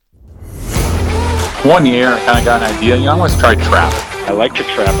One year, I kind of got an idea, I want to try trap. I like to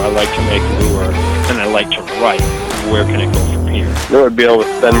trap, I like to make lure, and I like to write. Where can it go from here? I would be able to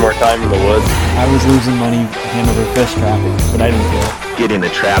spend more time in the woods. I was losing money hand over fist trapping, but I didn't care. Getting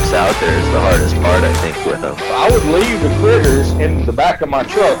the traps out there is the hardest part, I think, with them. I would leave the critters in the back of my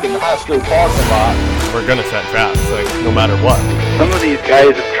truck in the high school parking lot. We're gonna set traps, like, no matter what. Some of these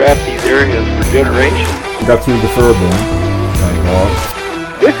guys have trapped these areas for generations. Got through the fur ban, thank God.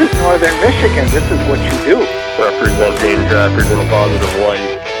 This is northern Michigan. This is what you do. Representing trappers in a positive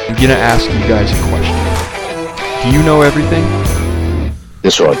light. I'm gonna ask you guys a question. Do you know everything?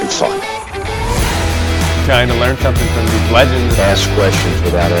 This will be fun. Trying to learn something from these legends. Ask questions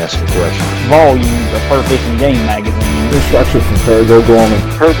without asking questions. Volumes of Fur Fishing Game magazine. Instruction from Parago Gorman.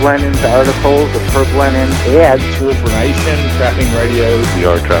 Herb Lennon's articles, the Herb Lennon ads. Information, trapping radios. We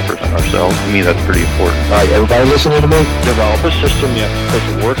are trappers ourselves. To me, that's pretty important. All right, everybody listening to me? Develop a system you have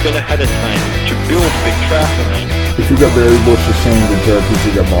to work in ahead of time to build big trap line. If you got berry bushes, sand, and turkeys,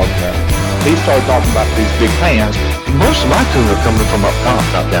 you got bobcat. He started talking about these big pans. Most of my tuna are coming from up top,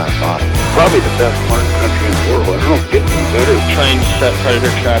 not down at bottom. Probably the best mark country in the world. I don't get any better. Trying to set predator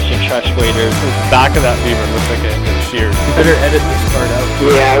traps and trash waders. The back of that beaver looks like it's sheared. You better edit this part out.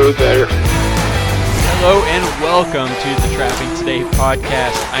 Yeah, we better. Hello and welcome to the Trapping Today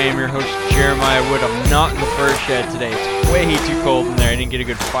podcast. I am your host, Jeremiah Wood. I'm not in the fur shed today. It's way too cold in there. I didn't get a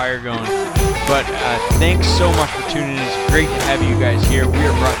good fire going. But thanks so much for tuning in. It's great to have you guys here. We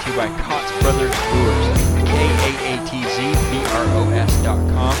are brought to you by Kaatz Brothers Lures,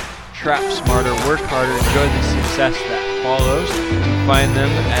 KAATZBROS.com. Trap smarter, work harder, enjoy the success that follows. You can find them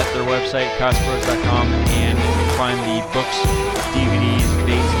at their website, KaatzBros.com, and you can find the books, DVDs,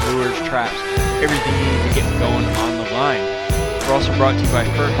 baits, lures, traps, everything you need to get going on the line. We're also brought to you by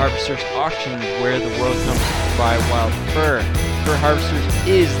Fur Harvesters Auctions, where the world comes to buy wild fur. Fur Harvesters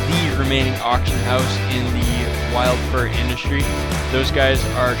is the remaining auction house in the wild fur industry. Those guys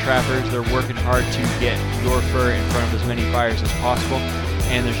are trappers. They're working hard to get your fur in front of as many buyers as possible.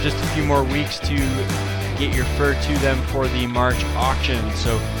 And there's just a few more weeks to get your fur to them for the March auction.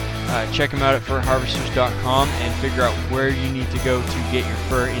 So check them out at furharvesters.com and figure out where you need to go to get your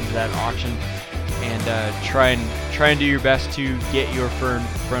fur into that auction. And try and do your best to get your fur in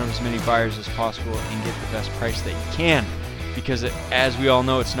front of as many buyers as possible and get the best price that you can. Because as we all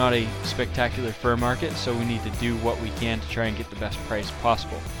know, it's not a spectacular fur market, so we need to do what we can to try and get the best price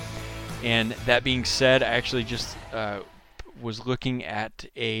possible. And that being said, I actually just was looking at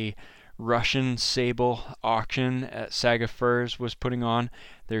a Russian sable auction at Saga Furs was putting on.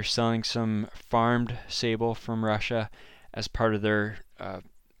 They're selling some farmed sable from Russia as part of their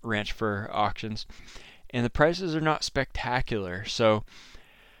ranch fur auctions, and the prices are not spectacular. So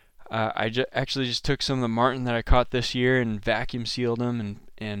I actually just took some of the marten that I caught this year and vacuum sealed them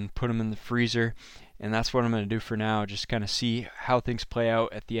and put them in the freezer, and that's what I'm going to do for now, just kind of see how things play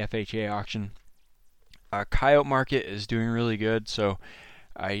out at the FHA auction. Coyote market is doing really good, so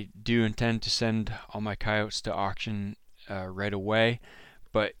I do intend to send all my coyotes to auction right away,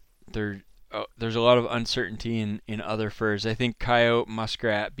 but there's a lot of uncertainty in other furs. I think coyote,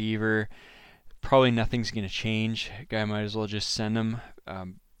 muskrat, beaver, probably nothing's going to change. Guy might as well just send them.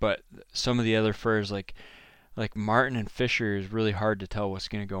 But some of the other furs, like marten and fisher, is really hard to tell what's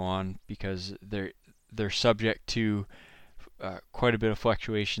going to go on because they're subject to quite a bit of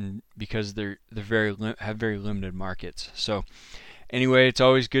fluctuation because they're have very limited markets. So anyway, it's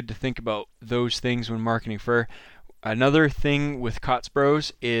always good to think about those things when marketing fur. Another thing with Kaatz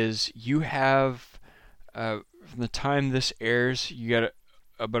Bros is you have from the time this airs, you got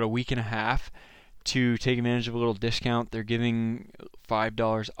about a week and a half to take advantage of a little discount. They're giving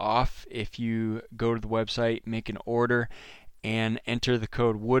 $5 off if you go to the website, make an order, and enter the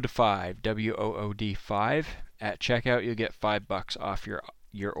code WOOD5, WOOD5 at checkout. You'll get $5 off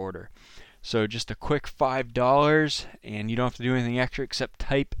your order. So just a quick $5, and you don't have to do anything extra except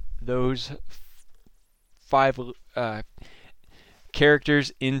type those 5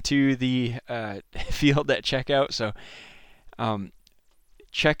 characters into the field at checkout. So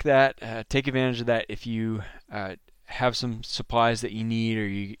check that, take advantage of that if you have some supplies that you need, or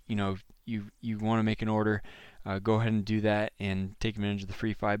you want to make an order. Go ahead and do that and take advantage of the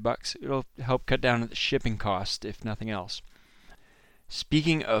free $5. It'll help cut down the shipping cost, if nothing else.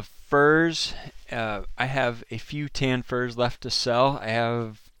 Speaking of furs, I have a few tan furs left to sell. I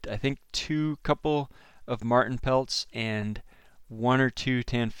have, I think, 2 couple of marten pelts and 1 or 2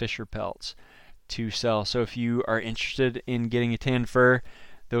 tan fisher pelts to sell. So if you are interested in getting a tan fur,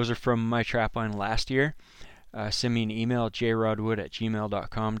 those are from my trap line last year. Send me an email at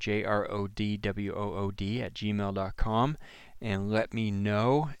jrodwood@gmail.com, JRODWOOD@gmail.com, and let me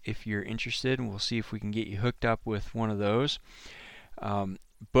know if you're interested, and we'll see if we can get you hooked up with one of those.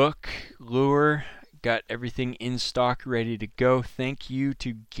 Book, lure, got everything in stock ready to go. Thank you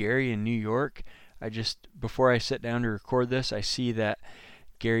to Gary in New York. Before I sit down to record this, I see that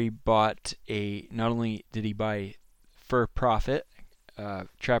Gary bought not only did he buy Fur Profit,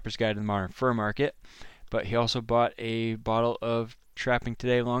 Trapper's Guide to the Modern Fur Market, but he also bought a bottle of Trapping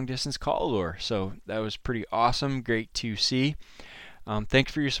Today long distance call lure. So that was pretty awesome. Great to see.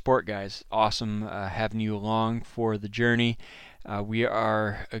 Thanks for your support, guys. Awesome having you along for the journey. We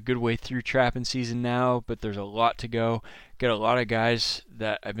are a good way through trapping season now, but there's a lot to go. Got a lot of guys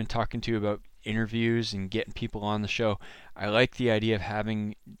that I've been talking to about interviews and getting people on the show. I like the idea of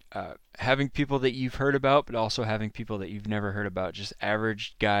having people that you've heard about, but also having people that you've never heard about, just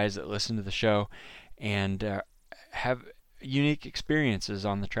average guys that listen to the show and have unique experiences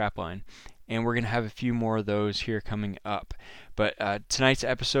on the trap line. And we're going to have a few more of those here coming up. But tonight's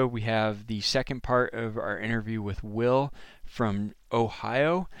episode, we have the second part of our interview with Will from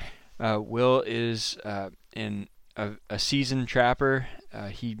Ohio. Will is a seasoned trapper.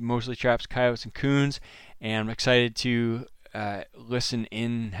 He mostly traps coyotes and coons, and I'm excited to have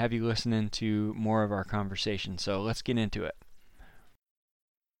you listen into more of our conversation. So let's get into it.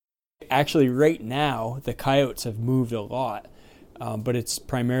 Actually, right now, the coyotes have moved a lot, but it's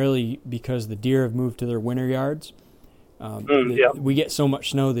primarily because the deer have moved to their winter yards. We get so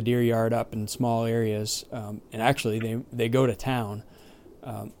much snow, the deer yard up in small areas, and actually they go to town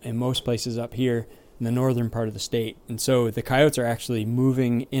in most places up here in the northern part of the state. And so the coyotes are actually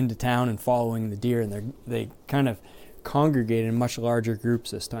moving into town and following the deer, and they kind of congregate in much larger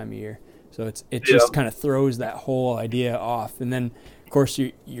groups this time of year. So it just kind of throws that whole idea off. And then, of course,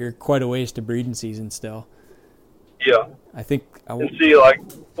 you're quite a ways to breeding season still. Yeah. I think we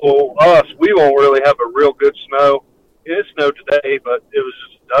won't really have a real good snow. It snowed today, but it was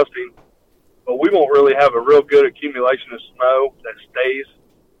just dusting. But we won't really have a real good accumulation of snow that stays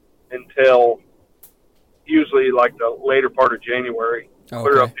until usually like the later part of January,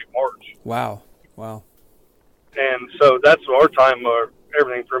 clear up to March. Wow. And so that's our time where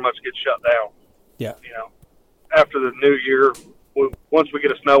everything pretty much gets shut down. Yeah. You know, after the new year, once we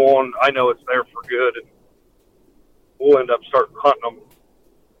get a snow on, I know it's there for good, and we'll end up starting hunting them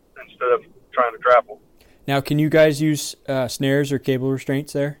instead of trying to trap them. Now, can you guys use snares or cable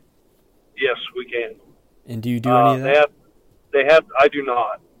restraints there? Yes, we can. And do you do any of that? I do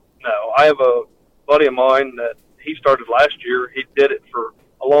not. No, I have a buddy of mine that he started last year. He did it for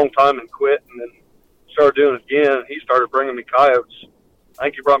a long time and quit, and then started doing it again. He started bringing me coyotes. I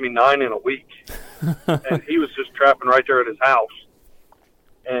think he brought me 9 in a week. And he was just trapping right there at his house.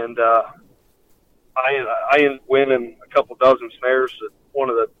 And I ended up winning a couple dozen snares at one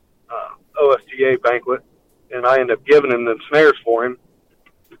of the OSTA banquet, and I ended up giving him the snares for him.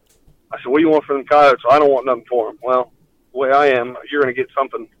 I said, what do you want from them coyotes? I don't want nothing for them. Well, the way I am, you're going to get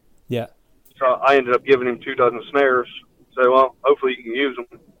something. Yeah. So I ended up giving him 2 dozen snares. So, well, hopefully you can use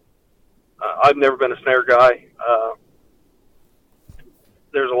them. I've never been a snare guy.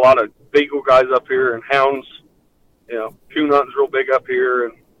 There's a lot of beagle guys up here and hounds. You know, coon hunting's real big up here,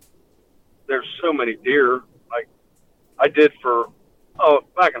 and there's so many deer. Like I did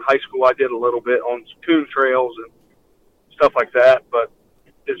back in high school, I did a little bit on some coon trails and stuff like that, but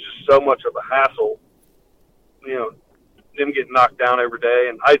it's just so much of a hassle. You know, them getting knocked down every day,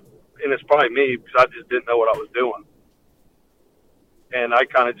 and it's probably me because I just didn't know what I was doing. And I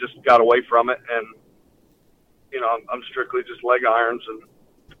kind of just got away from it, and, you know, I'm strictly just leg irons and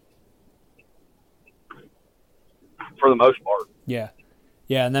for the most part. Yeah.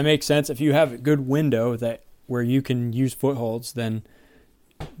 Yeah, and that makes sense. If you have a good window where you can use footholds, then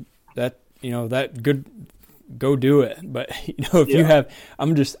go do it. But, you know, if you have,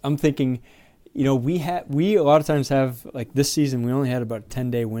 I'm thinking, you know, we a lot of times have, like this season, we only had about a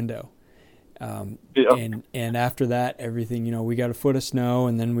 10-day window. And after that, everything, you know, we got a foot of snow,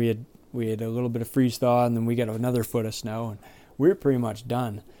 and then we had a little bit of freeze thaw, and then we got another foot of snow, and we were pretty much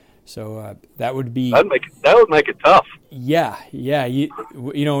done. So that would make it tough. Yeah. You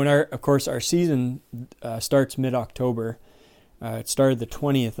know, and of course our season starts mid-October. It started the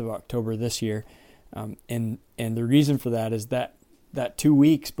 20th of October this year, and the reason for that is that 2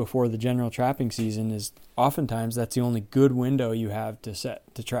 weeks before the general trapping season is oftentimes that's the only good window you have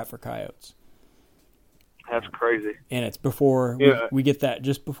to trap for coyotes. That's crazy. And it's before we get that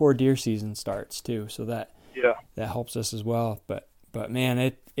just before deer season starts too, so that helps us as well. But man,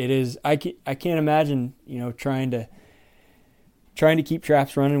 it is. I can't imagine, you know, trying to keep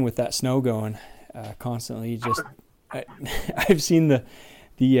traps running with that snow going constantly. Just I've seen the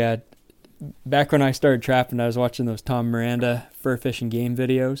back when I started trapping, I was watching those Tom Miranda fur fishing game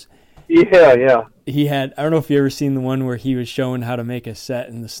videos. Yeah. He had, I don't know if you ever seen the one where he was showing how to make a set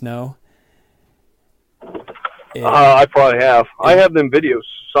in the snow. I probably have. I have them videos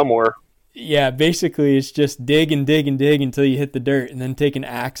somewhere. Yeah, basically it's just dig and dig and dig until you hit the dirt, and then take an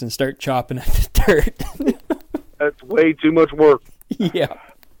axe and start chopping at the dirt. That's way too much work. Yeah.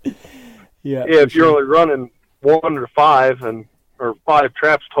 Yeah, if you're only running 1 or 5 or 5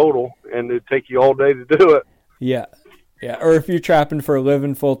 traps total, and it'd take you all day to do it. Yeah. Or if you're trapping for a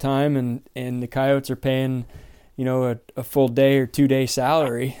living full time and the coyotes are paying, a full day or 2 day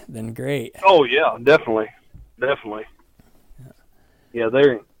salary, then great. Oh yeah, definitely. Yeah,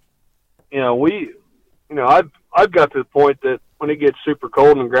 they're, I've got to the point that when it gets super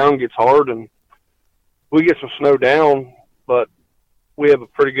cold and the ground gets hard and we get some snow down, but we have a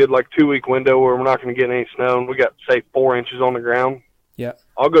pretty good 2-week window where we're not going to get any snow, and we got say 4 inches on the ground. Yeah.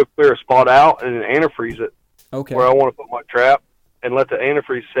 I'll go clear a spot out and then antifreeze it. Okay. Where I want to put my trap and let the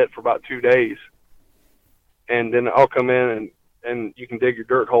antifreeze sit for about 2 days, and then I'll come in and you can dig your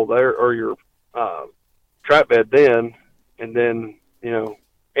dirt hole there or your trap bed then, and then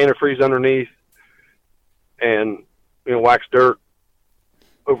antifreeze underneath and wax dirt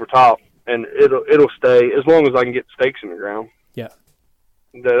over top, and it'll stay as long as I can get stakes in the ground. Yeah.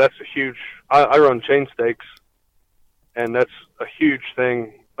 That's a huge. I run chain stakes, and that's a huge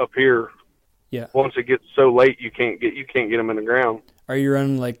thing up here. Yeah. Once it gets so late, you can't get them in the ground. Are you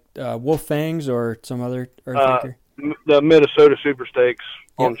running Wolf Fangs or some other earth the Minnesota Super Stakes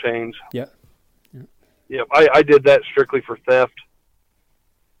on chains? Yeah. Yep. I did that strictly for theft.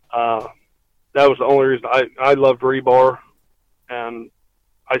 That was the only reason I loved rebar, and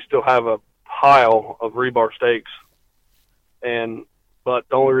I still have a pile of rebar stakes. But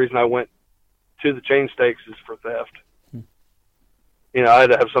the only reason I went to the chain stakes is for theft. I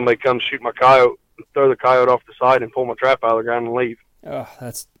had to have somebody come shoot my coyote, throw the coyote off the side, and pull my trap out of the ground and leave. Oh,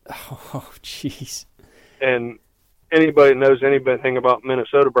 jeez. And anybody that knows anything about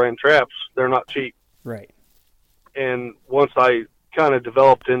Minnesota brand traps, they're not cheap. Right. And once I kind of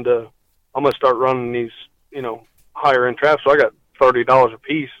developed into, I'm going to start running these, higher end traps. So I got $30 a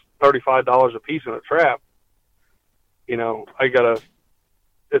piece, $35 a piece in a trap.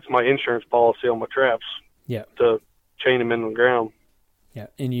 It's my insurance policy on my traps. Yeah. To chain them in the ground. Yeah,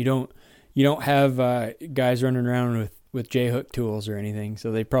 and you don't have guys running around with J-hook tools or anything,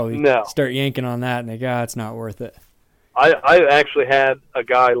 so they probably start yanking on that, and they go, it's not worth it. I actually had a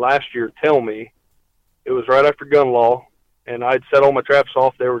guy last year tell me, it was right after gun law, and I'd set all my traps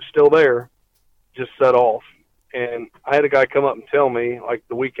off. They were still there, just set off. And I had a guy come up and tell me,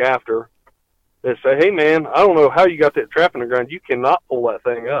 the week after, they say, hey, man, I don't know how you got that trap in the ground. You cannot pull that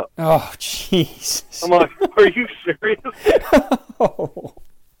thing up. Oh, jeez. I'm like, are you serious? Oh.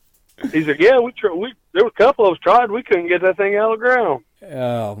 He's like, yeah, there were a couple of us tried. We couldn't get that thing out of the ground.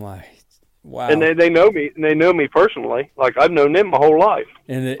 Oh, my. Wow. And they know me, and they know me personally. I've known them my whole life.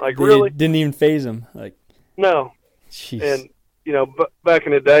 And they really didn't even faze them. No. Jeez. And, back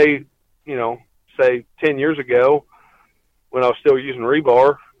in the day, say 10 years ago, when I was still using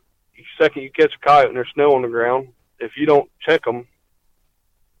rebar, the second you catch a coyote and there's snow on the ground, if you don't check them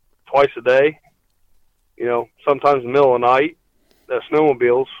twice a day, sometimes in the middle of the night, the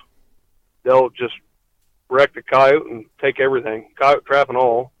snowmobiles, they'll just wreck the coyote and take everything, coyote trap and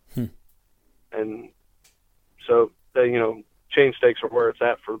all. And so, chain stakes are where it's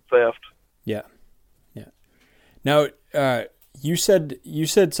at for theft. Yeah. Now, you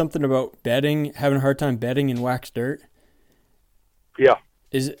said something about bedding, having a hard time bedding in waxed dirt. Yeah.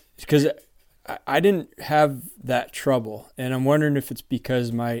 Is it because I didn't have that trouble, and I'm wondering if it's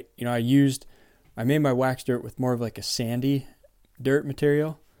because I made my waxed dirt with more of a sandy dirt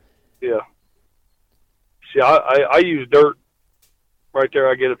material. Yeah. See, I use dirt right there.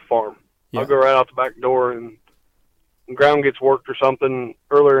 I get at the farm. Yeah. I'll go right out the back door, and ground gets worked or something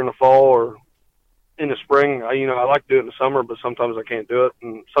earlier in the fall or in the spring. I like to do it in the summer, but sometimes I can't do it,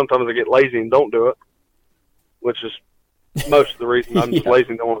 and sometimes I get lazy and don't do it, which is most of the reason I'm just lazy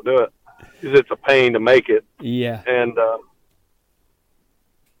and don't want to do it, because it's a pain to make it. Yeah. And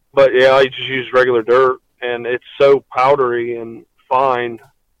but yeah, I just use regular dirt, and it's so powdery and fine.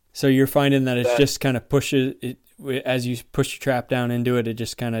 So you're finding that it's just kind of pushes it as you push your trap down into it. It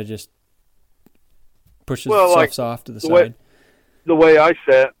just kind of pushes itself off to the side. The way I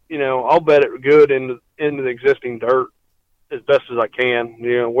set, I'll bed it good into the existing dirt as best as I can,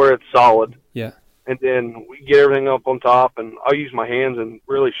 where it's solid. Yeah. And then we get everything up on top, and I'll use my hands and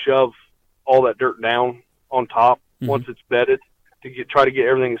really shove all that dirt down on top once it's bedded to try to get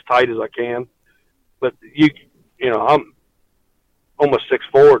everything as tight as I can. But I'm almost 6'4",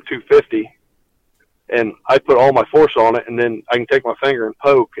 250, and I put all my force on it, and then I can take my finger and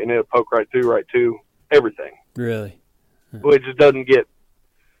poke, and it'll poke right through everything. Really? Well, it just doesn't get.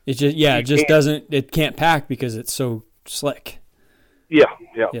 It just doesn't. It can't pack because it's so slick. Yeah,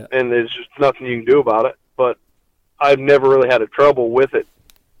 and there's just nothing you can do about it. But I've never really had a trouble with it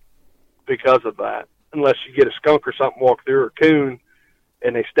because of that, unless you get a skunk or something walk through, or a coon,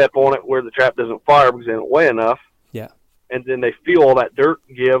 and they step on it where the trap doesn't fire because they don't weigh enough. Yeah. And then they feel all that dirt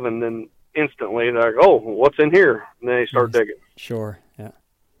give, and then instantly they're like, "Oh, what's in here?" And then they start digging. Sure. Yeah.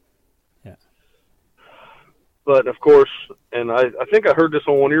 But of course, and I think I heard this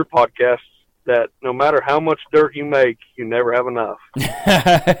on one of your podcasts, that no matter how much dirt you make, you never have enough.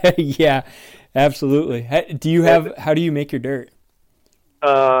 Yeah, absolutely. How do you make your dirt?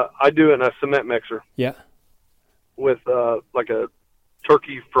 I do it in a cement mixer. Yeah. With like a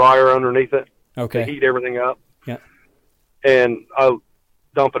turkey fryer underneath it. Okay. To heat everything up. Yeah. And I'll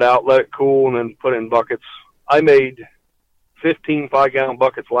dump it out, let it cool, and then put it in buckets. I made 15 5-gallon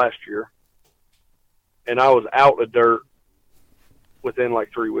buckets last year, and I was out of dirt within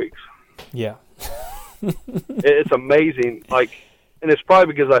like 3 weeks. Yeah. It's amazing. And it's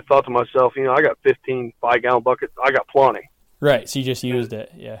probably because I thought to myself, I got 15 5-gallon buckets. I got plenty. Right. So you just used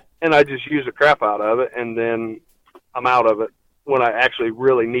it. Yeah. And I just use the crap out of it, and then I'm out of it when I actually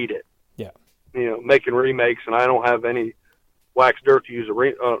really need it. Yeah. Making remakes, and I don't have any wax dirt to use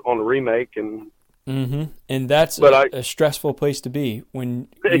on a remake. And and that's a stressful place to be when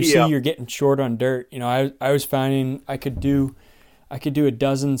you see you're getting short on dirt. I was finding I could do a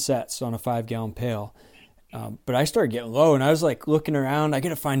dozen sets on a 5-gallon pail. But I started getting low, and I was like looking around. I got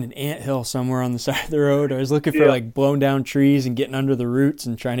to find an anthill somewhere on the side of the road. I was looking for like blown down trees and getting under the roots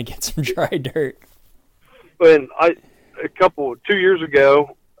and trying to get some dry dirt. And 2 years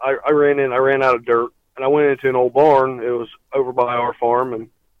ago, I ran out of dirt, and I went into an old barn. It was over by our farm, and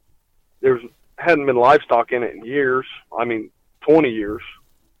hadn't been livestock in it in years. 20 years.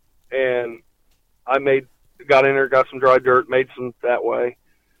 And I got in there, got some dry dirt, made some that way.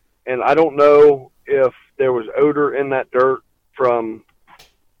 And I don't know if there was odor in that dirt from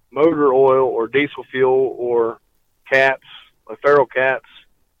motor oil or diesel fuel or cats, like feral cats,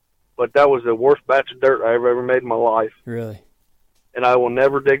 but that was the worst batch of dirt I've ever made in my life. Really? And I will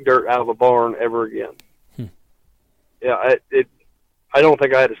never dig dirt out of a barn ever again. Yeah, I don't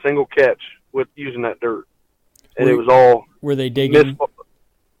think I had a single catch with using that dirt. And it was all... Were they digging?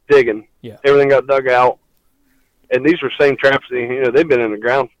 Digging. Yeah. Everything got dug out. And these were same traps that, they've been in the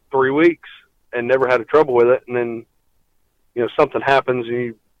ground 3 weeks and never had a trouble with it. And then, something happens and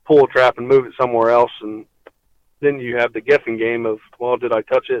you pull a trap and move it somewhere else. And then you have the guessing game of, well, did I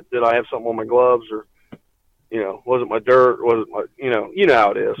touch it? Did I have something on my gloves? Or, was it my dirt? Was it my, you know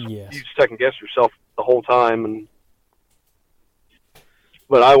how it is. Yes. You second guess yourself the whole time.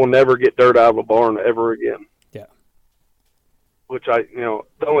 But I will never get dirt out of a barn ever again. Yeah. Which the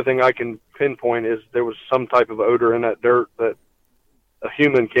only thing I can pinpoint is there was some type of odor in that dirt that a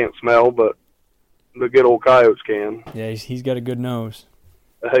human can't smell, but the good old coyotes can. Yeah, he's got a good nose.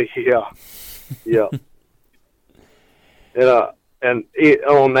 Yeah. And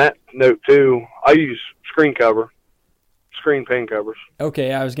on that note too, I use screen pane covers.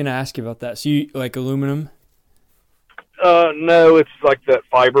 Okay, I was going to ask you about that. So you like aluminum? No, it's like that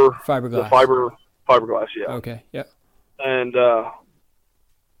fiberglass. The fiberglass, yeah. Okay, yeah. And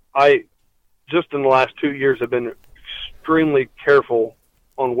I just in the last 2 years have been extremely careful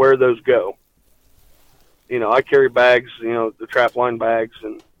on where those go. I carry bags, the trap line bags,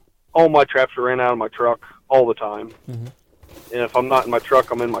 and all my traps are in out of my truck all the time. Mm-hmm. And if I'm not in my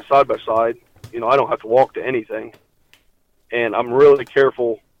truck, I'm in my side-by-side. I don't have to walk to anything. And I'm really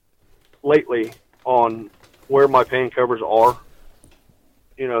careful lately on where my pane covers are.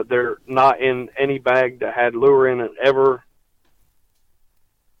 They're not in any bag that had lure in it ever,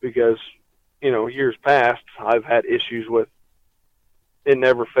 because, years past, I've had issues with it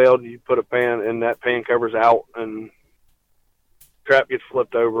never failed. You put a pan and that pan cover's out and trap gets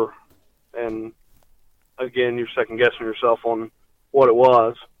flipped over. And again, you're second guessing yourself on what it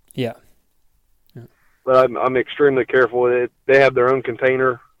was. Yeah. But I'm extremely careful with it. They have their own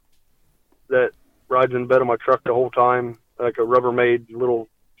container that rides in the bed of my truck the whole time, like a Rubbermaid little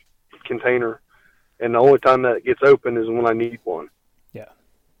container. And the only time that it gets open is when I need one. Yeah.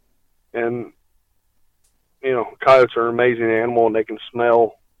 And, coyotes are an amazing animal, and they can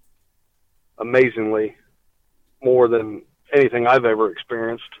smell amazingly more than anything I've ever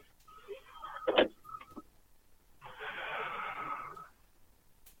experienced.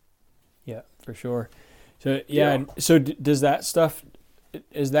 Yeah, for sure. So, so does that stuff,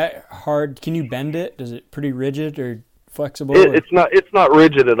 is that hard? Can you bend it? Is it pretty rigid, or flexible? It's not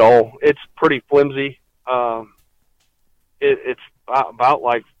rigid at all. It's pretty flimsy. It's about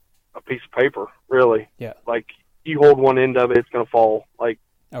like a piece of paper, really. Yeah. Like you hold one end of it, it's going to fall. Like,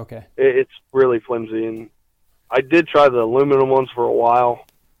 okay. It's really flimsy. And I did try the aluminum ones for a while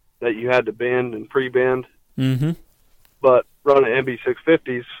that you had to bend and pre-bend. Mm-hmm. But running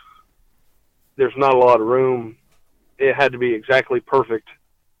MB650s, there's not a lot of room. It had to be exactly perfect,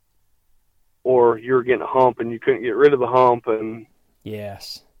 or you were getting a hump and you couldn't get rid of the hump. And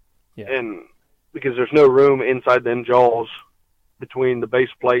yes. Yeah. And because there's no room inside them jaws between the base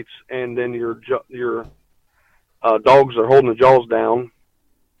plates and then your dogs are holding the jaws down,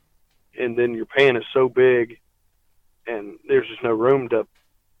 and then your pan is so big, and there's just no room to,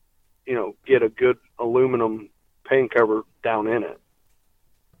 get a good aluminum pan cover down in it.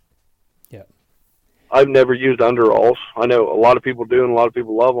 Yeah. I've never used underalls. I know a lot of people do, and a lot of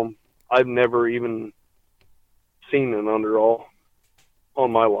people love them. I've never even seen an underall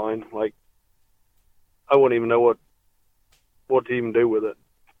on my line. Like, I wouldn't even know what to even do with it.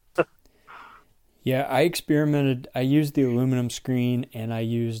 Yeah, I experimented. I used the aluminum screen and I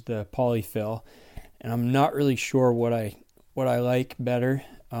used the polyfill, and I'm not really sure what I like better.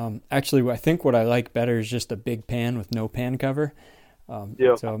 Actually, I think what I like better is just a big pan with no pan cover.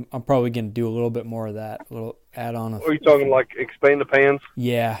 Yeah. So I'm probably going to do a little bit more of that, a little add-on. Are you talking like expand the pans?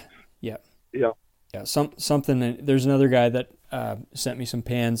 Yeah. Something. There's another guy that sent me some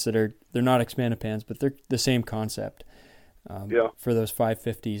pans they're not expanded pans, but they're the same concept. For those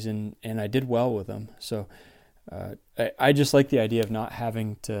 550s, and I did well with them. So I just like the idea of not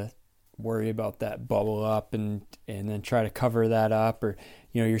having to worry about that bubble up and then try to cover that up, or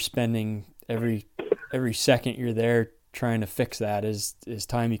you're spending every second you're there trying to fix that is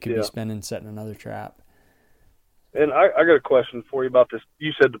time you could be spending setting another trap. And I got a question for you about this.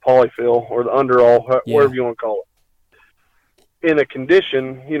 You said the polyfill or the underall, whatever you want to call it. In a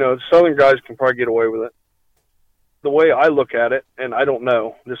condition, Southern guys can probably get away with it. The way I look at it, and I don't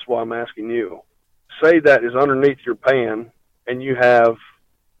know, this is why I'm asking you, say that is underneath your pan and you have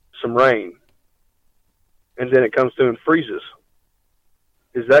some rain and then it comes through and freezes.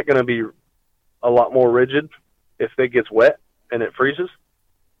 Is that going to be a lot more rigid if it gets wet and it freezes?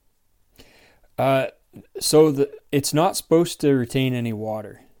 So it's not supposed to retain any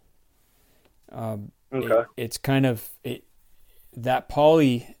water. Okay. It's kind of that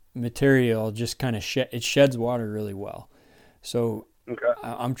poly material just kind of it sheds water really well. So okay.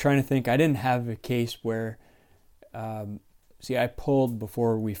 I'm trying to think. I didn't have a case where, I pulled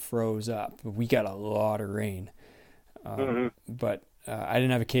before we froze up. We got a lot of rain, but I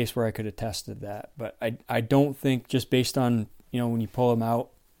didn't have a case where I could have tested that. But I don't think, just based on when you pull them out,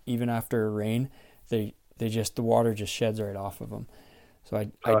 even after rain, the water just sheds right off of them. So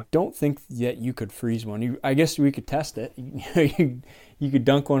I don't think that you could freeze one. I guess we could test it. You could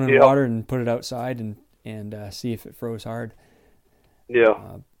dunk one in water and put it outside and see if it froze hard.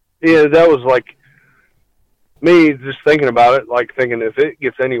 Yeah. That was like me just thinking about it, like thinking if it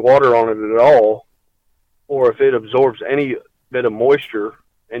gets any water on it at all, or if it absorbs any bit of moisture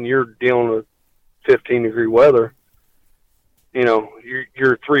and you're dealing with 15-degree weather,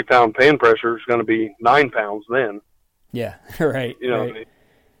 your 3-pound pan pressure is going to be 9 pounds then. Yeah, right. You know right. what I mean?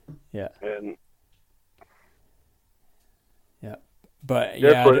 Yeah. And yeah, but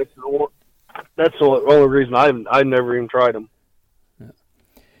that's the only reason I never even tried them.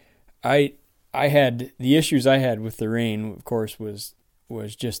 Yeah. I had the issues I had with the rain, of course, was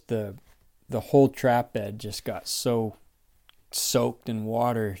just the whole trap bed just got so soaked in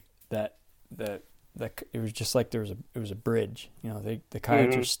water that it was just like it was a bridge. The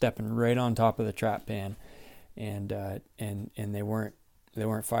coyotes were stepping right on top of the trap pan. And they weren't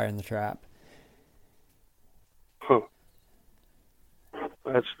firing the trap. Huh.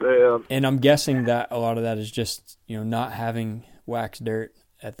 That's bad. And I'm guessing that a lot of that is just not having wax dirt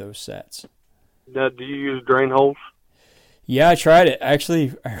at those sets. Now, do you use drain holes? Yeah, I tried it.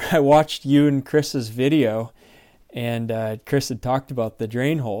 Actually, I watched you and Chris's video, and Chris had talked about the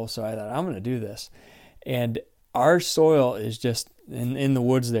drain hole, so I thought, I'm going to do this. And our soil is just in the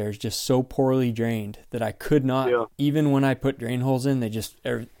woods there is just so poorly drained that I could not, even when I put drain holes in, they just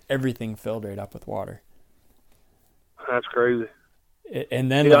everything filled right up with water. That's crazy. And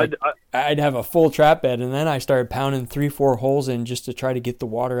then I'd have a full trap bed, and then I started pounding 3-4 holes in just to try to get the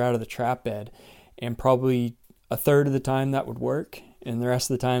water out of the trap bed, and probably a third of the time that would work, and the rest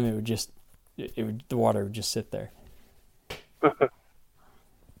of the time the water would just sit there.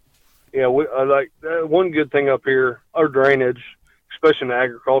 Yeah, I like one good thing up here, our drainage, especially in the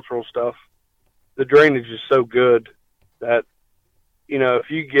agricultural stuff, the drainage is so good that,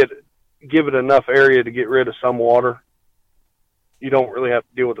 if you give it enough area to get rid of some water, you don't really have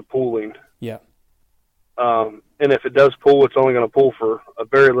to deal with the pooling. Yeah. And if it does pool, it's only going to pool for a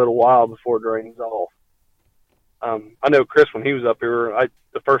very little while before it drains off. I know Chris, when he was up here,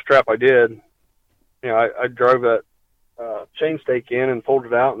 the first trap I did, I drove that chain stake in and pulled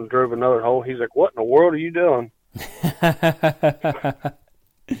it out and drove another hole. He's like, "What in the world are you doing?"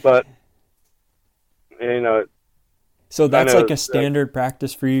 But so that's like a standard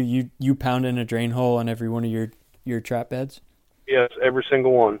practice for you. You pound in a drain hole on every one of your trap beds. Yes, every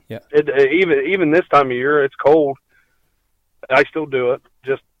single one. Yeah. Even this time of year, it's cold. I still do it.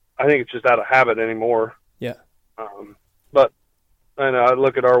 I think it's just out of habit anymore. Yeah. But I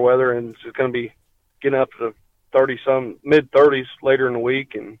look at our weather, and it's going to be getting up to mid-30s later in the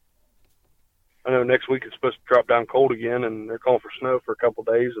week, and I know next week it's supposed to drop down cold again, and they're calling for snow for a couple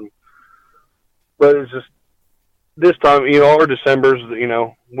of days. But it's just this time, our December's,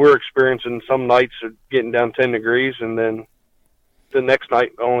 we're experiencing some nights are getting down 10 degrees, and then the next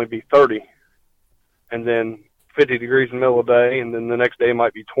night will only be 30, and then 50 degrees in the middle of the day, and then the next day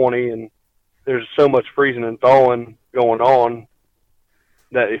might be 20, and there's so much freezing and thawing going on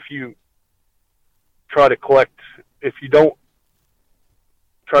that if you don't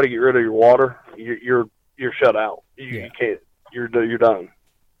try to get rid of your water, you're shut out. You can't. You're done.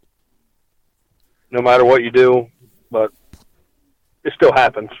 No matter what you do, but it still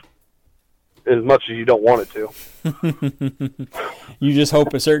happens as much as you don't want it to. You just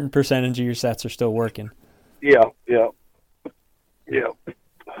hope a certain percentage of your sets are still working. Yeah.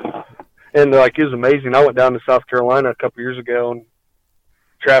 And it was amazing. I went down to South Carolina a couple years ago and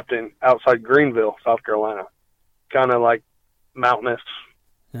trapped outside Greenville, South Carolina, kind of like mountainous.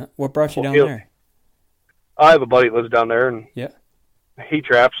 Yeah. What brought you down there? I have a buddy that lives down there, and he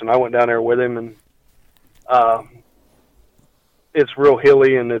traps, and I went down there with him, and it's real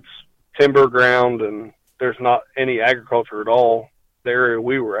hilly, and it's timber ground, and there's not any agriculture at all, the area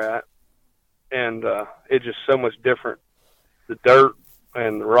we were at, and it's just so much different. The dirt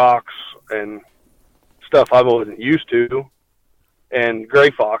and the rocks and stuff I wasn't used to, and gray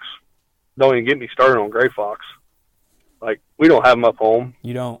fox. Don't even get me started on gray fox. We don't have them up home.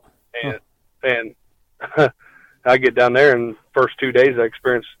 You don't. And I get down there, and first 2 days I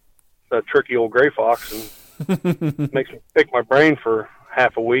experience a tricky old gray fox, and makes me pick my brain for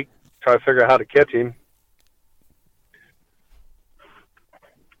half a week, try to figure out how to catch him.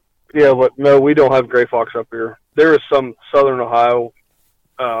 Yeah, but no, we don't have gray fox up here. There is some southern Ohio,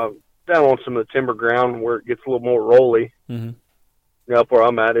 down on some of the timber ground where it gets a little more rolly. Mm-hmm. Up where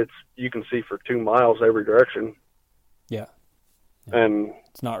I'm at, you can see for 2 miles every direction. Yeah. And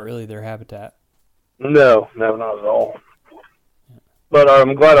it's not really their habitat. No, not at all. But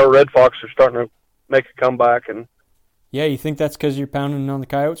I'm glad our red fox are starting to make a comeback. And yeah, you think that's because you're pounding on the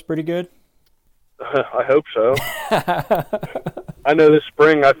coyotes pretty good? I hope so. I know this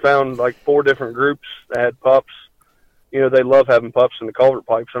spring I found 4 different groups that had pups. They love having pups in the culvert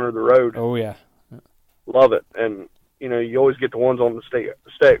pipes under the road. Oh yeah. Love it. And you always get the ones on the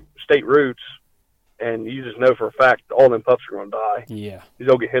state routes, and you just know for a fact all them pups are going to die. Yeah.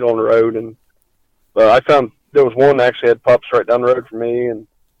 They'll get hit on the road. But I found there was one that actually had pups right down the road from me, and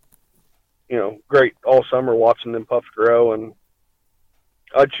great all summer watching them pups grow. And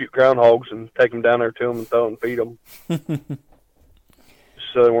I'd shoot groundhogs and take them down there to them and throw and feed them,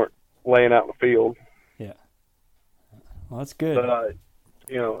 so they weren't laying out in the field. Yeah. Well, that's good. But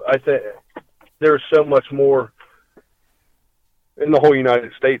I think there's so much more in the whole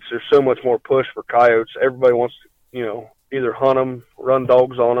United States. There's so much more push for coyotes. Everybody wants to, either hunt them, run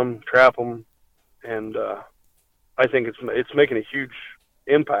dogs on them, trap them, and I think it's making a huge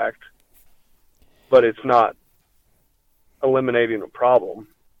impact, but it's not eliminating a problem.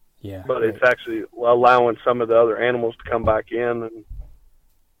 Yeah. But it's actually allowing some of the other animals to come back in and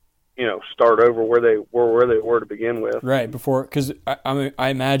start over where they were to begin with. Right, before, because I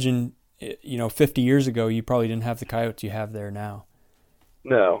imagine 50 years ago you probably didn't have the coyotes you have there now.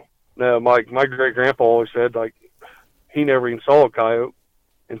 No. My great grandpa always said he never even saw a coyote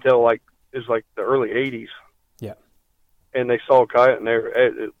until it was the early '80s. Yeah. And they saw a coyote, and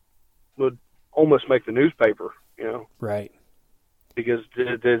it would almost make the newspaper. Right. Because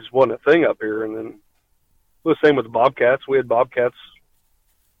it just wasn't a thing up here. And then the same with the bobcats. We had bobcats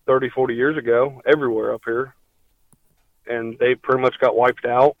 30, 40 years ago everywhere up here, and they pretty much got wiped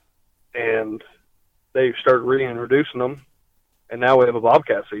out, and they started reintroducing them, and now we have a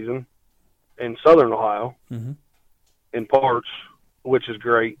bobcat season in southern Ohio. Mm-hmm. In parts, which is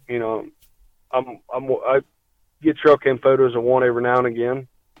great. I get trail cam photos of one every now and again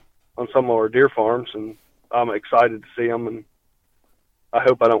on some of our deer farms, and I'm excited to see them, and I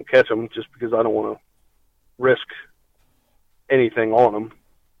hope I don't catch them just because I don't want to risk anything on them.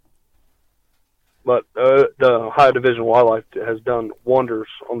 But the Ohio Division of Wildlife has done wonders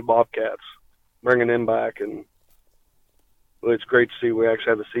on the bobcats, bringing them back, and it's great to see we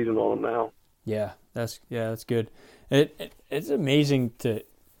actually have a season on them now. Yeah, that's good. It's amazing to,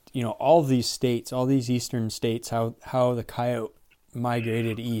 all these states, all these eastern states, how the coyote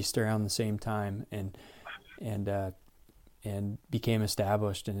migrated east around the same time and became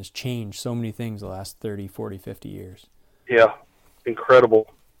established and has changed so many things the last 30, 40, 50 years. Yeah,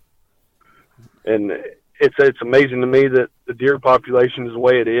 incredible. And it's amazing to me that the deer population is the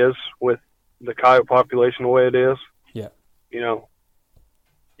way it is with the coyote population the way it is. Yeah. You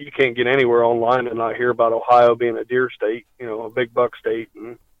can't get anywhere online and not hear about Ohio being a deer state, a big buck state.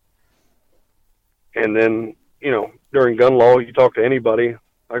 And then, during gun law, you talk to anybody,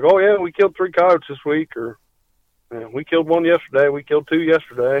 like, oh, yeah, we killed 3 coyotes this week, or we killed 1 yesterday, we killed 2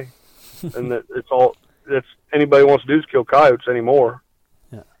 yesterday. And that's anybody wants to do is kill coyotes anymore.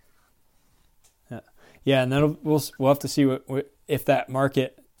 Yeah, and then we'll have to see what if that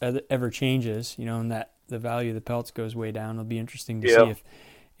market ever changes, and that the value of the pelts goes way down. It'll be interesting to see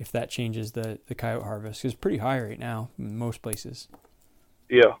if that changes the coyote harvest, because it's pretty high right now in most places.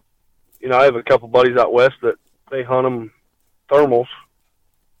 Yeah. I have a couple buddies out west that they hunt them thermals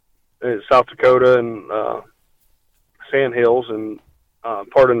in South Dakota and Sand Hills and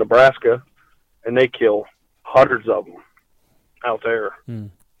part of Nebraska, and they kill hundreds of them out there.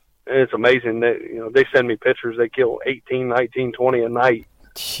 And it's amazing that, they send me pictures. They kill 18, 19, 20 a night.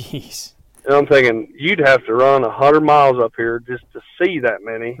 Jeez. And I'm thinking, you'd have to run 100 miles up here just to see that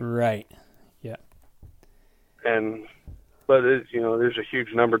many. Right. Yeah. But there's a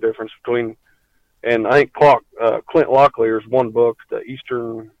huge number difference between, and I think Clint Locklear's one book, the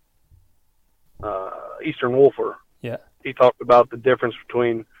Eastern Wolfer. Yeah. He talked about the difference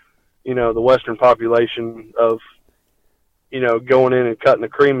between, the Western population of, going in and cutting the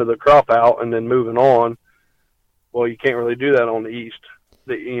cream of the crop out and then moving on. Well, you can't really do that on the East.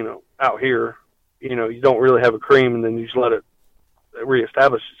 Out here, you don't really have a cream and then you just let it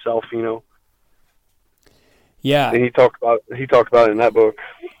reestablish itself, Yeah. And he talked about it in that book.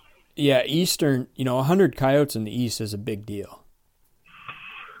 Yeah, Eastern, 100 coyotes in the East is a big deal.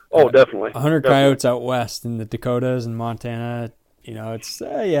 Oh, definitely. 100 coyotes out west in the Dakotas and Montana, it's, it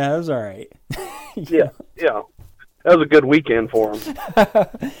was all right. Yeah. That was a good weekend for him.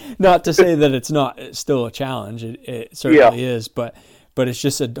 Not to say that it's still a challenge. It certainly is, but it's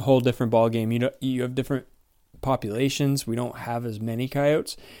just a whole different ballgame. You have different populations. We don't have as many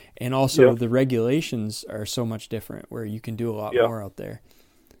coyotes, and also the regulations are so much different where you can do a lot more out there.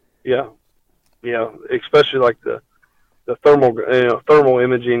 Yeah. Especially like the thermal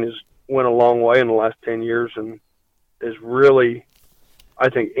imaging has went a long way in the last 10 years and has really, I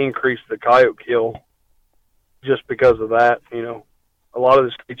think, increased the coyote kill just because of that. A lot of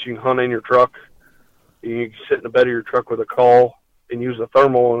the states you can hunt in your truck. You can sit in the bed of your truck with a call and use a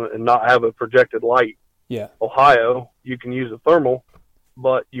thermal and not have a projected light. Yeah. Ohio, you can use a thermal,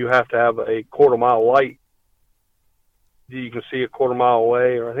 but you have to have a quarter-mile light. You can see a quarter-mile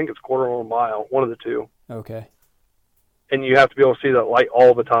away, or I think it's quarter of a mile, one of the two. Okay. And you have to be able to see that light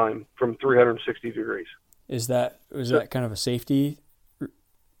all the time from 360 degrees. Is that kind of a safety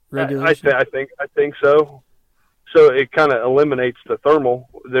regulation? I think so. So it kind of eliminates the thermal.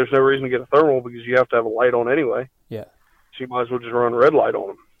 There's no reason to get a thermal because you have to have a light on anyway. Yeah. So you might as well just run a red light on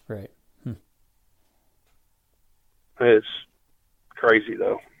them. Right. It's crazy,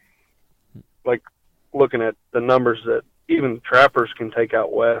 though. Like, looking at the numbers that even trappers can take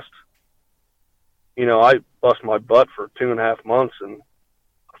out west. I bust my butt for 2.5 months, and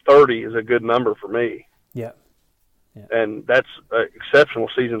 30 is a good number for me. Yeah. And that's an exceptional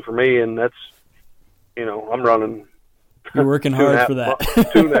season for me, and that's, I'm running. You're working hard for that.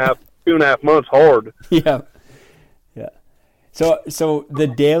 2.5 months hard. Yeah. So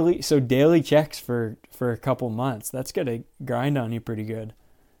daily checks for a couple months. That's gonna grind on you pretty good.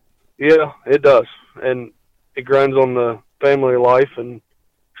 Yeah, it does, and it grinds on the family life, and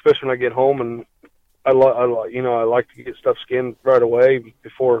especially when I get home, and I like to get stuff skinned right away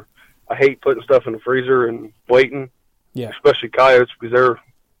before. I hate putting stuff in the freezer and waiting. Yeah. Especially coyotes because they're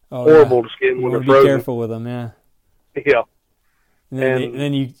horrible to skin when they're frozen. Be careful with them, yeah. Yeah. And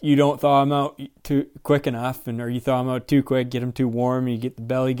then you don't thaw them out too quick enough, or you thaw them out too quick, get them too warm, you get the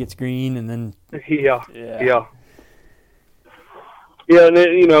belly gets green, and then yeah. And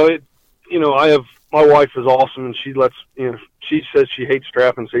then, I have my wife is awesome, and she lets she says she hates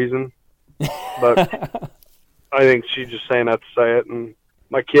trapping season, but I think she's just saying that to say it. And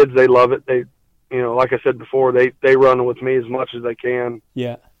my kids, they love it. They, like I said before, they run with me as much as they can.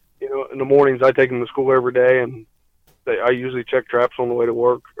 Yeah. In the mornings I take them to school every day, and I usually check traps on the way to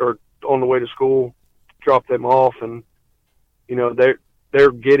work or on the way to school, drop them off, and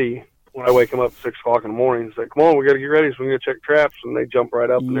they're giddy when I wake them up at 6 o'clock in the morning. It's like, come on, we got to get ready, so we got to check traps, and they jump right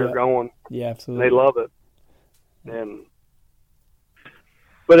up and they're going. Yeah, absolutely. And they love it.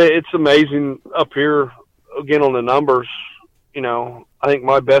 But it's amazing up here again on the numbers. I think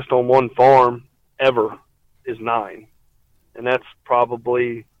my best on one farm ever is 9, and that's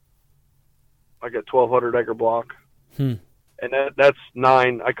probably like a 1,200 acre block. And that's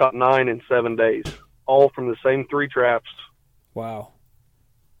 9. I caught 9 in 7 days, all from the same 3 traps. Wow.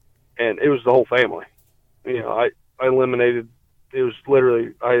 And it was the whole family. I eliminated, it was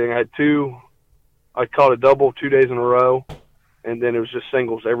literally, I think I had 2, I caught a double 2 days in a row, and then it was just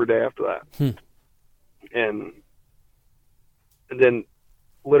singles every day after that. And then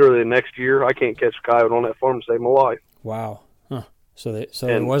literally the next year, I can't catch a coyote on that farm to save my life. Wow. Huh. So it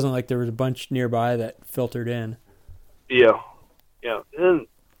wasn't like there was a bunch nearby that filtered in. Yeah. Yeah. And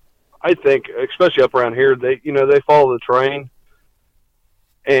I think, especially up around here, they follow the terrain,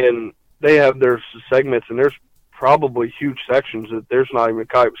 and they have their segments, and there's probably huge sections that there's not even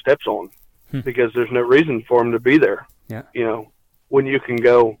coyote steps on because there's no reason for them to be there. Yeah. When you can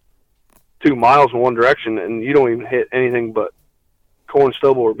go 2 miles in one direction and you don't even hit anything but corn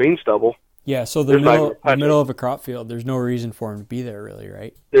stubble or bean stubble. Yeah, so the middle of a crop field, there's no reason for them to be there, really,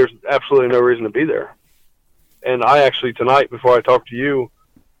 right? There's absolutely no reason to be there. And I actually, tonight, before I talked to you,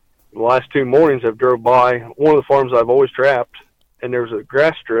 the last 2 mornings I've drove by one of the farms I've always trapped, and there's a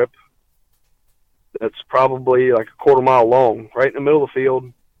grass strip that's probably like a 1/4 mile long, right in the middle of the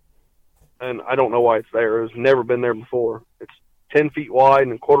field. And I don't know why it's there. It's never been there before. It's 10 feet wide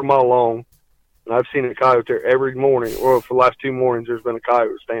and a 1/4 mile long. And I've seen a coyote there every morning, or for the last 2 mornings, there's been a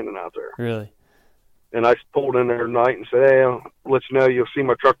coyote standing out there. Really? And I pulled in there tonight and said, hey, I'll let you know you'll see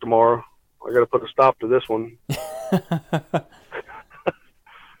my truck tomorrow. I got to put a stop to this one.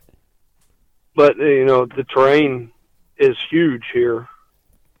 But, the terrain is huge here.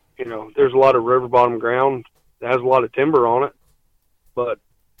 There's a lot of river bottom ground that has a lot of timber on it. But,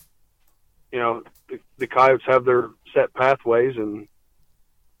 the coyotes have their set pathways, and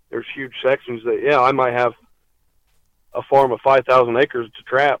there's huge sections that, I might have a farm of 5,000 acres to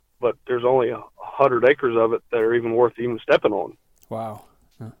trap, but there's only 100 acres of it that are even worth even stepping on. Wow.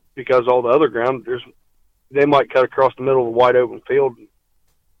 Huh. Because all the other ground, they might cut across the middle of a wide open field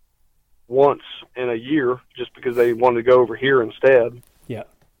once in a year just because they wanted to go over here instead. Yeah.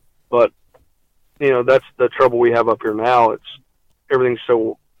 But, that's the trouble we have up here now. Everything's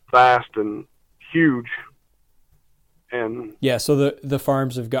so vast and huge. And yeah, so the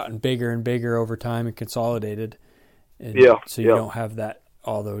farms have gotten bigger and bigger over time and consolidated. And so you don't have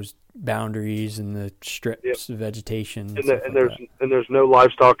all those boundaries and the strips of vegetation. And there's no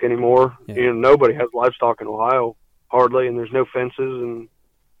livestock anymore. Yeah. Nobody has livestock in Ohio hardly, and there's no fences.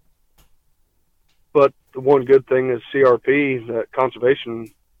 But the one good thing is CRP, that conservation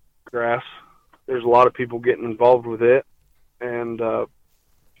grass. There's a lot of people getting involved with it, and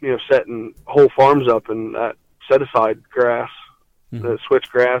setting whole farms up in that set-aside grass, the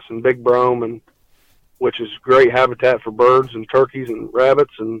switchgrass and big brome, which is great habitat for birds and turkeys and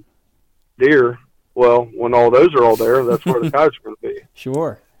rabbits and deer. Well, when all those are all there, that's where the coyotes are going to be.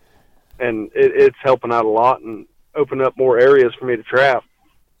 Sure. And it's helping out a lot and opening up more areas for me to trap.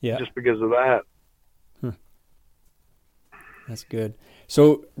 Yeah. Just because of that. That's good.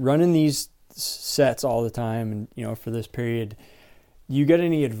 So running these sets all the time and, for this period, you got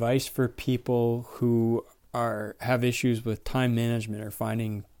any advice for people who have issues with time management or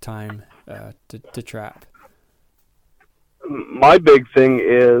finding time to trap? My big thing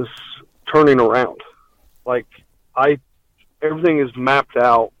is turning around. Like everything is mapped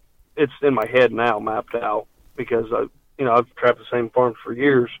out. It's in my head now, mapped out, because I've trapped the same farm for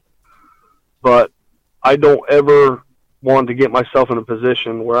years, but I don't ever want to get myself in a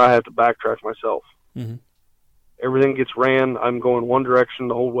position where I have to backtrack myself. Mm-hmm. Everything gets ran. I'm going one direction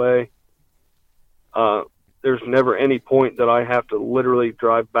the whole way. There's never any point that I have to literally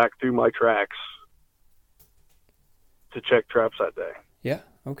drive back through my tracks to check traps that day. Yeah.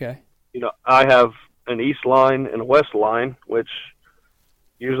 Okay. I have an east line and a west line, which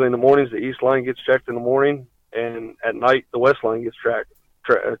usually in the mornings, the east line gets checked in the morning, and at night, the west line gets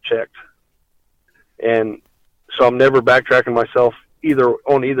checked. And so I'm never backtracking myself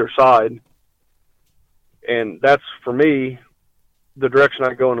on either side. And that's, for me, the direction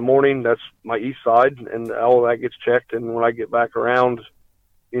I go in the morning. That's my east side, and all of that gets checked. And when I get back around,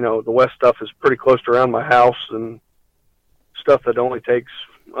 the west stuff is pretty close to around my house and stuff that only takes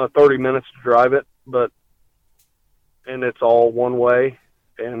 30 minutes to drive it, and it's all one way.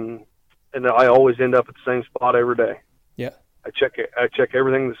 And I always end up at the same spot every day. Yeah. I check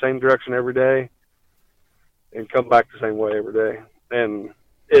everything the same direction every day, and come back the same way every day. And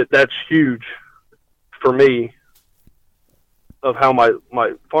that's huge for me of how my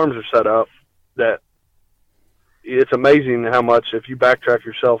farms are set up, that it's amazing how much, if you backtrack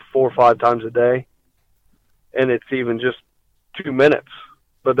yourself 4 or 5 times a day, and it's even just 2 minutes,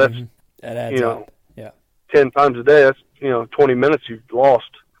 but that's, that adds up. Yeah. 10 times a day, that's, 20 minutes you've lost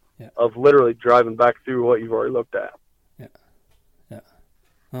of literally driving back through what you've already looked at. Yeah. Yeah.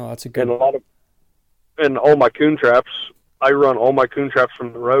 Oh, that's a good And and all my coon traps, I run all my coon traps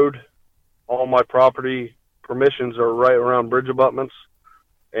from the road. All my property permissions are right around bridge abutments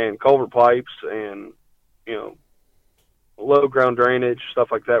and culvert pipes and, low ground drainage, stuff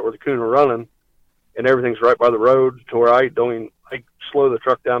like that, where the coon are running, and everything's right by the road to where I slow the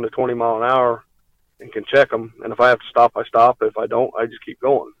truck down to 20 mile an hour and can check them. And if I have to stop, I stop. If I don't, I just keep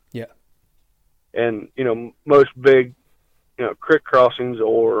going. Yeah. And, most big, creek crossings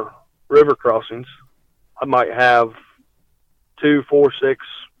or river crossings, I might have 2, 4, 6,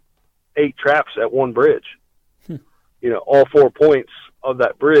 8 traps at one bridge. All 4 points of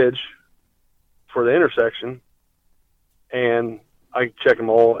that bridge for the intersection, and I check them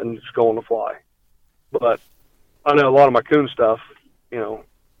all and just go on the fly. But I know a lot of my coon stuff,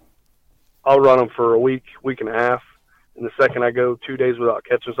 I'll run them for a week and a half, and the second I go 2 days without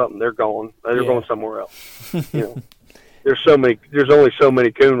catching something, they're gone. They're going somewhere else. There's only so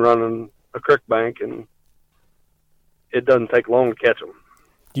many coon running a creek bank, and it doesn't take long to catch them.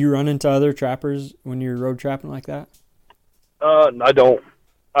 Do you run into other trappers when you're road trapping like that? I don't.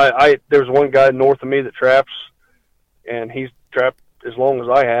 There's one guy north of me that traps, and he's trapped as long as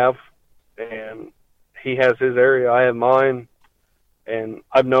I have, and he has his area, I have mine, and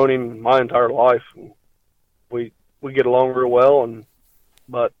I've known him my entire life. We get along real well,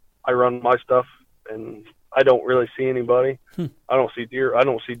 but I run my stuff, and I don't really see anybody. I don't see deer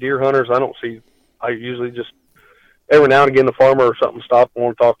hunters. I usually just, every now and again, the farmer or something stop and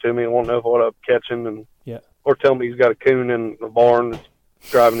want to talk to me and want to know what I'm catching, and or tell me he's got a coon in the barn that's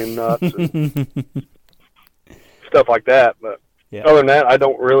driving him nuts and stuff like that. But other than that, I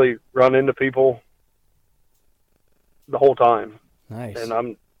don't really run into people the whole time. Nice.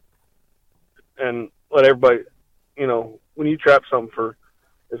 And let everybody, when you trap something for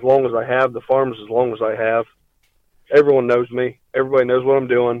as long as I have, the farms as long as I have, everyone knows me. Everybody knows what I'm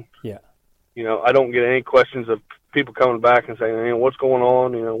doing. Yeah. I don't get any questions of people coming back and saying, what's going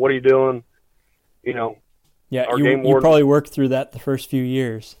on? What are you doing? Yeah, you probably worked through that the first few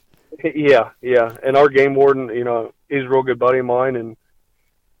years. Yeah. And our game warden, he's a real good buddy of mine, and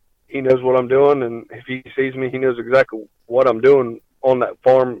he knows what I'm doing. And if he sees me, he knows exactly what I'm doing on that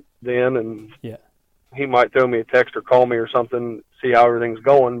farm then. And he might throw me a text or call me or something, see how everything's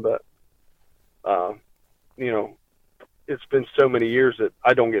going. But, it's been so many years that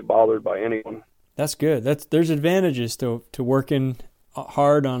I don't get bothered by anyone. That's good. There's advantages to working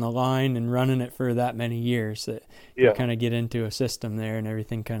hard on a line and running it for that many years, that you kind of get into a system there, and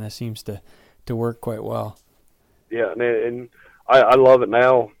everything kind of seems to work quite well. Yeah, and I love it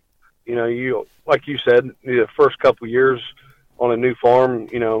now. You, like you said, the first couple of years on a new farm,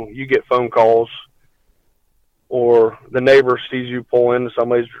 you get phone calls, or the neighbor sees you pull into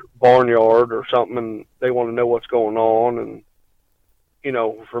somebody's barnyard or something, and they want to know what's going on.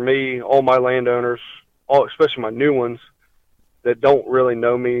 And for me, all my landowners, especially my new ones that don't really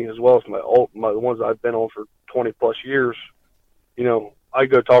know me as well as the ones I've been on for 20 plus years, I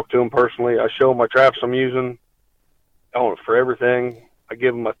go talk to them personally. I show them my traps I'm using for everything. I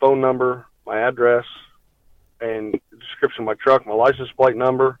give them my phone number, my address, and the description of my truck, my license plate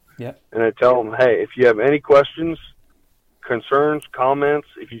number. Yeah. And I tell them, hey, if you have any questions, concerns, comments,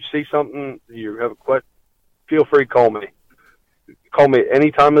 if you see something, you have a question, feel free to call me. Call me at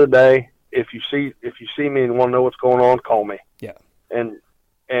any time of the day. If you see me and want to know what's going on, call me. Yeah. And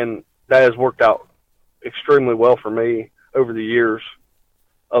that has worked out extremely well for me over the years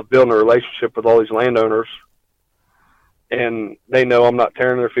of building a relationship with all these landowners. And they know I'm not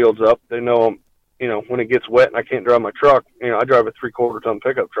tearing their fields up. They know I'm, when it gets wet and I can't drive my truck, I drive a 3/4 ton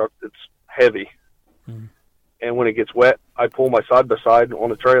pickup truck that's heavy. Mm. And when it gets wet, I pull my side-by-side on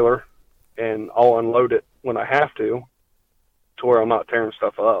the trailer, and I'll unload it when I have to where I'm not tearing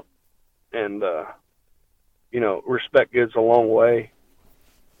stuff up. And, respect goes a long way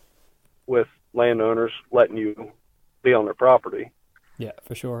with landowners letting you be on their property. Yeah,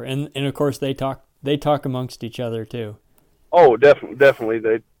 for sure. And of course they talk amongst each other too. Oh,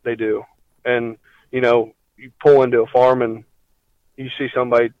 definitely they do. And, you pull into a farm and you see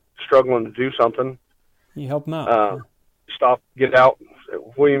somebody struggling to do something. You help them out. Stop, get out.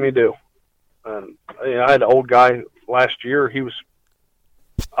 What do you mean do? I had an old guy last year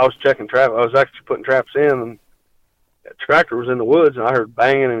I was checking traps. I was actually putting traps in, and that tractor was in the woods, and I heard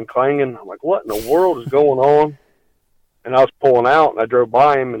banging and clanging. I'm like, what in the world is going on? And I was pulling out, and I drove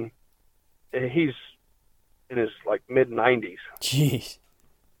by him, and he's in his like mid-90s. Jeez.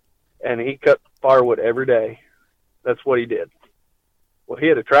 And he cut firewood every day. That's what he did. Well, he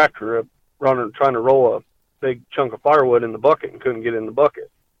had a tractor running, trying to roll a big chunk of firewood in the bucket and couldn't get in the bucket.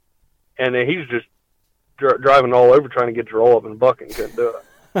 And then he was just driving all over trying to get to roll up in the bucket and couldn't do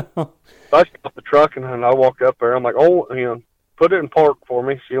it. So I stopped the truck and I walked up there. I'm like, put it in park for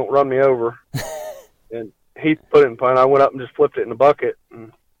me so you don't run me over. And he put it in park. I went up and just flipped it in the bucket.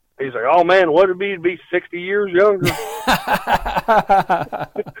 And he's like, oh, man, what would it be to be 60 years younger?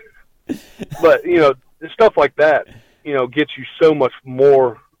 But, stuff like that, gets you so much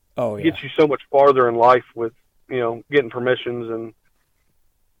more. Oh, yeah. Gets you so much farther in life with, getting permissions. And,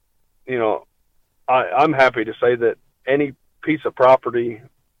 I'm happy to say that any piece of property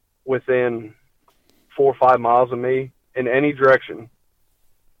within 4 or 5 miles of me in any direction,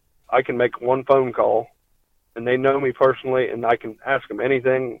 I can make one phone call and they know me personally and I can ask them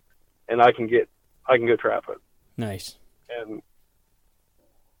anything and I can go trap it. Nice. And,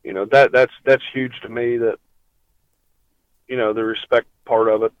 that's huge to me, that, the respect part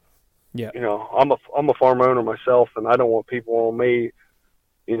of it. Yeah. I'm a farm owner myself, and I don't want people on me.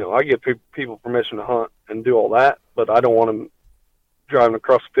 I give people permission to hunt and do all that, but I don't want them driving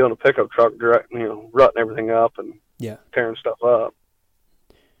across the field in a pickup truck, rutting everything up and tearing stuff up.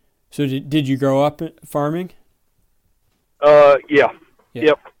 So did you grow up farming? Yeah.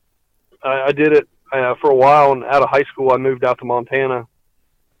 Yep. I did it for a while, and out of high school, I moved out to Montana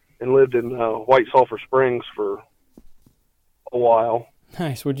and lived in White Sulphur Springs for a while.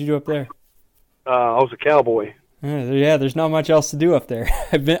 Nice. What'd you do up there? I was a cowboy. Yeah, there's not much else to do up there.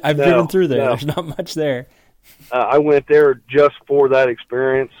 I've driven through there. No. There's not much there. I went there just for that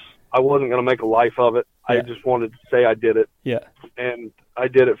experience. I wasn't going to make a life of it. Yeah. I just wanted to say I did it. Yeah. And I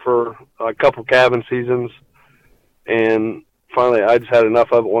did it for a couple cabin seasons. And finally, I just had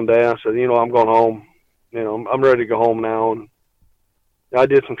enough of it one day. I said, I'm going home. I'm ready to go home now. And I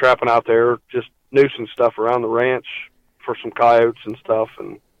did some trapping out there, just nuisance stuff around the ranch for some coyotes and stuff.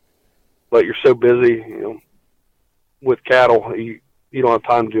 But you're so busy, with cattle, you don't have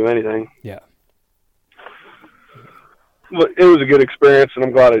time to do anything. Yeah. But it was a good experience, and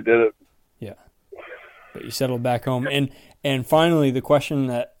I'm glad I did it. Yeah. But you settled back home. And finally, the question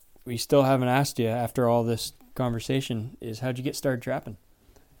that we still haven't asked you after all this conversation is, how'd you get started trapping?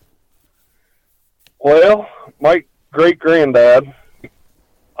 Well, my great-granddad,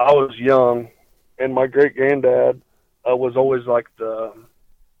 I was young, and my great-granddad was always like the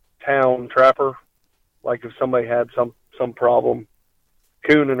town trapper. Like if somebody had some problem,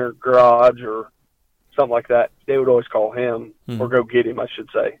 coon in their garage or something like that, they would always call him or go get him, I should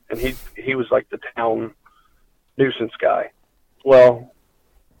say. And he was like the town nuisance guy. Well,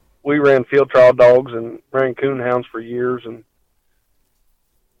 we ran field trial dogs and ran coon hounds for years, and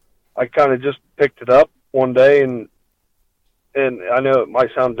I kind of just picked it up one day, and I know it might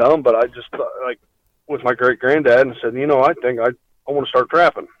sound dumb, but I just like with my great granddad and said, I think I want to start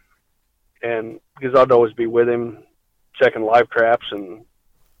trapping. And because I'd always be with him checking live traps and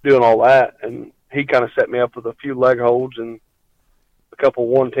doing all that. And he kind of set me up with a few leg holds and a couple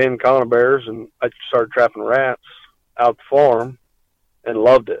 110 conibears. And I started trapping rats out the farm and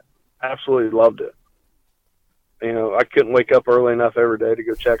loved it. Absolutely loved it. I couldn't wake up early enough every day to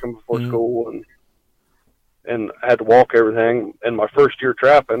go check them before school. And I had to walk everything. And my first year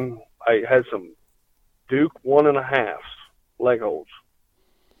trapping, I had some Duke 1.5 leg holds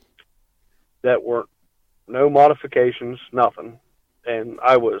that weren't no modifications, nothing. And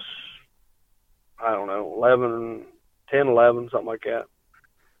I was, I don't know, 10, 11, something like that.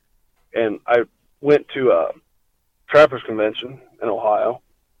 And I went to a trappers convention in Ohio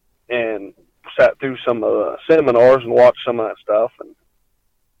and sat through some of the seminars and watched some of that stuff. And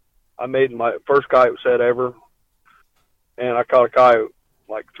I made my first coyote set ever. And I caught a coyote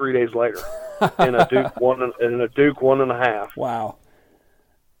like 3 days later in a Duke 1.5. Wow.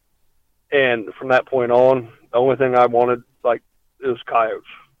 And from that point on, the only thing I wanted, it was coyotes.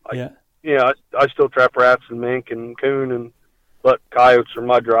 I still trap rats and mink and coon, but coyotes are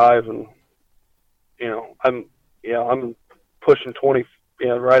my drive. And I'm pushing 20,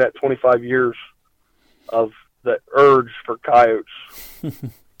 right at 25 years of the urge for coyotes.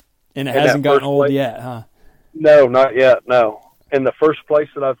 And it hasn't gotten old yet, huh? No, not yet. No. And the first place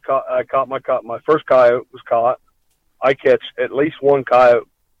that I caught my first coyote was caught. I catch at least one coyote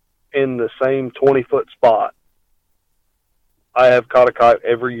in the same 20-foot spot. I have caught a coyote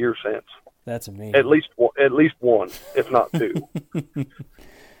every year since. That's amazing. At least one, if not two.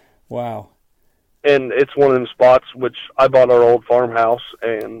 Wow. And it's one of them spots which I bought our old farmhouse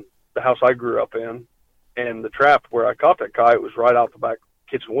and the house I grew up in, and the trap where I caught that coyote was right out the back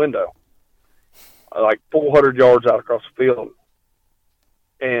kitchen window, like 400 yards out across the field.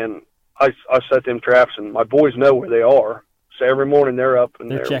 And I set them traps, and my boys know where they are. So every morning they're up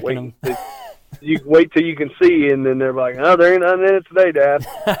and they're waiting. You wait till you can see, and then they're like, "Oh, there ain't nothing in it today, Dad."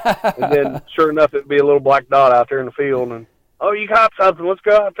 And then, sure enough, it'd be a little black dot out there in the field, and "Oh, you caught something? Let's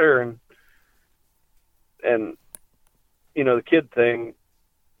go out there." And you know, the kid thing,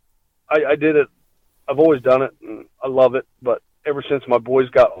 I did it. I've always done it, and I love it. But ever since my boys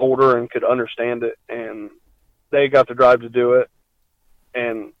got older and could understand it, and they got the drive to do it,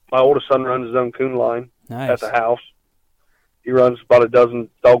 and my oldest son runs his own coon line at the house. He runs about a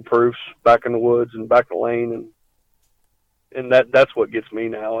dozen dog proofs back in the woods and back in the lane, and that's what gets me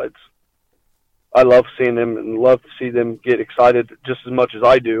now. I love seeing them and love to see them get excited just as much as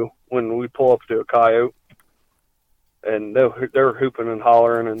I do when we pull up to a coyote, and they're hooping and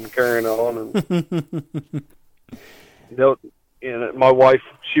hollering and carrying on, and my wife,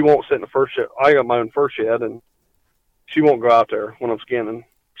 she won't sit in the first shed. I got my own first shed, and she won't go out there when I'm skinning.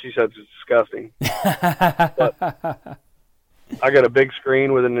 She says it's disgusting. But I got a big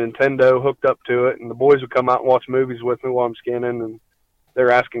screen with a Nintendo hooked up to it, and the boys would come out and watch movies with me while I'm skinning, and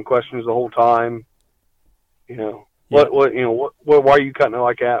they're asking questions the whole time. You know, why are you cutting it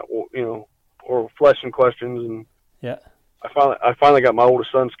like that? Well, you know, or fleshing questions, and I finally got my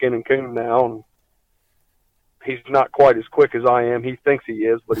oldest son skinning coon now, and he's not quite as quick as I am. He thinks he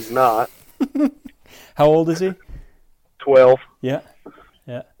is, but he's not. How old is he? 12. Yeah.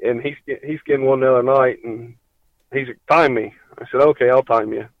 And he skinned one the other night, and he's like, "Time me." I said, "Okay, I'll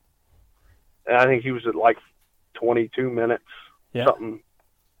time you." And I think he was at like 22 minutes, something.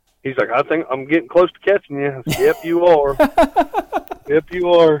 He's like, "I think I'm getting close to catching you." I said, "Yep, you are." "Yep, you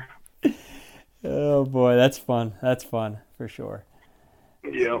are." Oh boy, that's fun. That's fun for sure.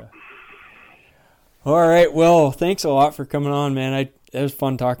 Yeah. All right. Well, thanks a lot for coming on, man. It was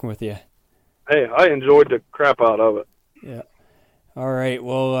fun talking with you. Hey, I enjoyed the crap out of it. Yeah. All right.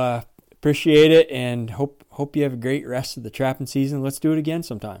 Well, appreciate it, and hope you have a great rest of the trapping season. Let's do it again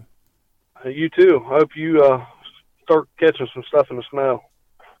sometime. You too. I hope you start catching some stuff in the snow.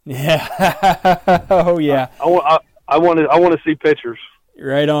 Yeah. Oh yeah. I want to see pictures.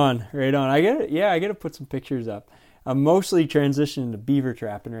 Right on. I gotta put some pictures up. I'm mostly transitioning to beaver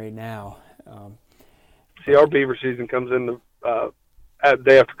trapping right now. See, our beaver season comes in the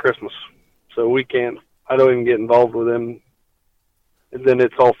day after Christmas, so we can't. I don't even get involved with them. And then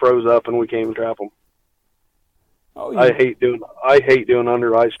it's all froze up, and we can't even trap them. Oh, yeah. I hate doing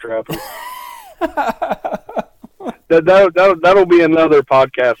under ice trapping. That'll be another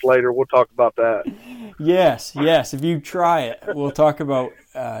podcast later. We'll talk about that. Yes. If you try it, we'll talk about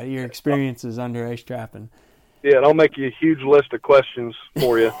your experiences under ice trapping. Yeah, and I'll make you a huge list of questions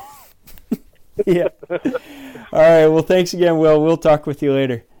for you. Yeah. All right. Well, thanks again, Will. We'll talk with you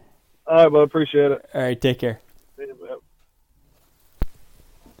later. All right, well, appreciate it. All right. Take care.